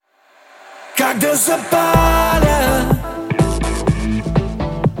как да запаля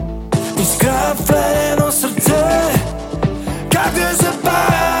искра в едно сърце, как да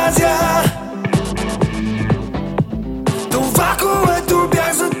запазя това, което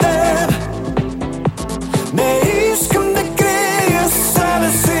бях за теб. Не искам да крия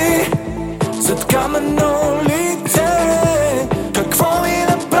себе си зад каменно лице. Какво ми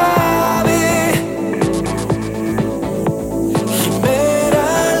направи?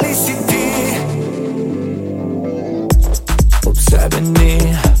 Химера ли си ти?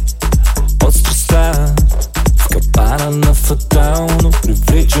 Обсебени от страстта в капана на фатално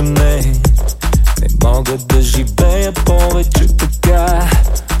привличане. Не мога да живея повече така,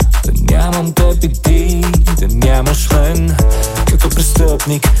 да нямам теб и ти, да нямаш мен. Като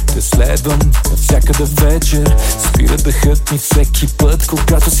престъпник те следвам навсякъде вечер. Спира дъхът ми всеки път,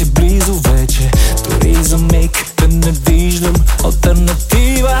 когато си близо вече. Дори за миг да не виждам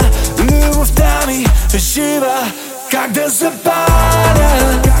алтернатива. Любовта ми е жива, как да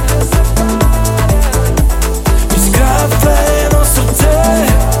запаля искра в едно сърце,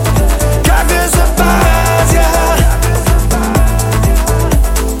 как да запазя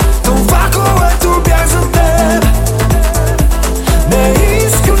това, което бях за теб. Не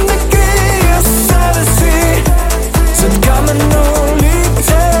искам да крия себе си зад каменно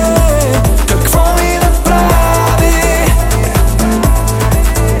лице. Какво ми направи?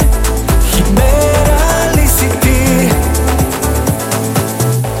 Химера ли си ти?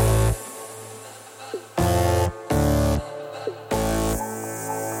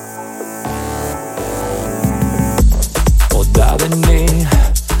 Отдадени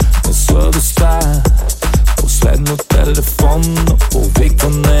на сладостта, последно телефонно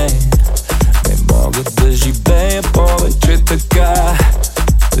повикване. Не мога да живея повече така,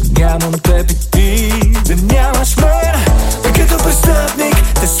 да нямам теб и ти, да нямаш мен. Като престъпник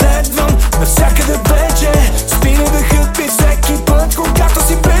те следвам навсякъде вече. Спира дъхът ми всеки път, когато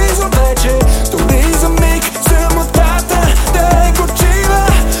си близо вече. Дори за миг самотата да е горчива.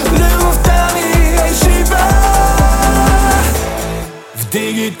 Любовта ми е жива. В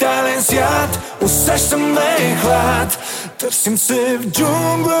дигитален свят усещаме хлад. Търсим се в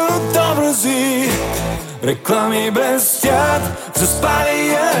джунгла от образи. Реклами блестят в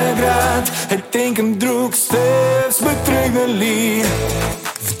заспалия град. Един към друг с теб сме тръгнали.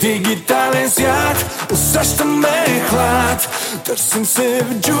 В дигитален свят усещаме хлад. Търсим се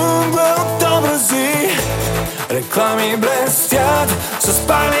в джунгла от образи. Реклами блестят в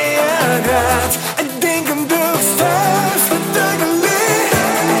заспалия град. Един към друг с теб сме тръгнали.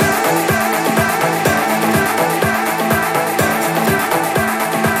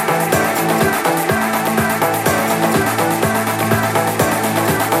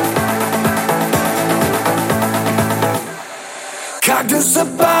 Как да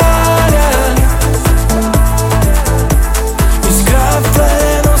запаля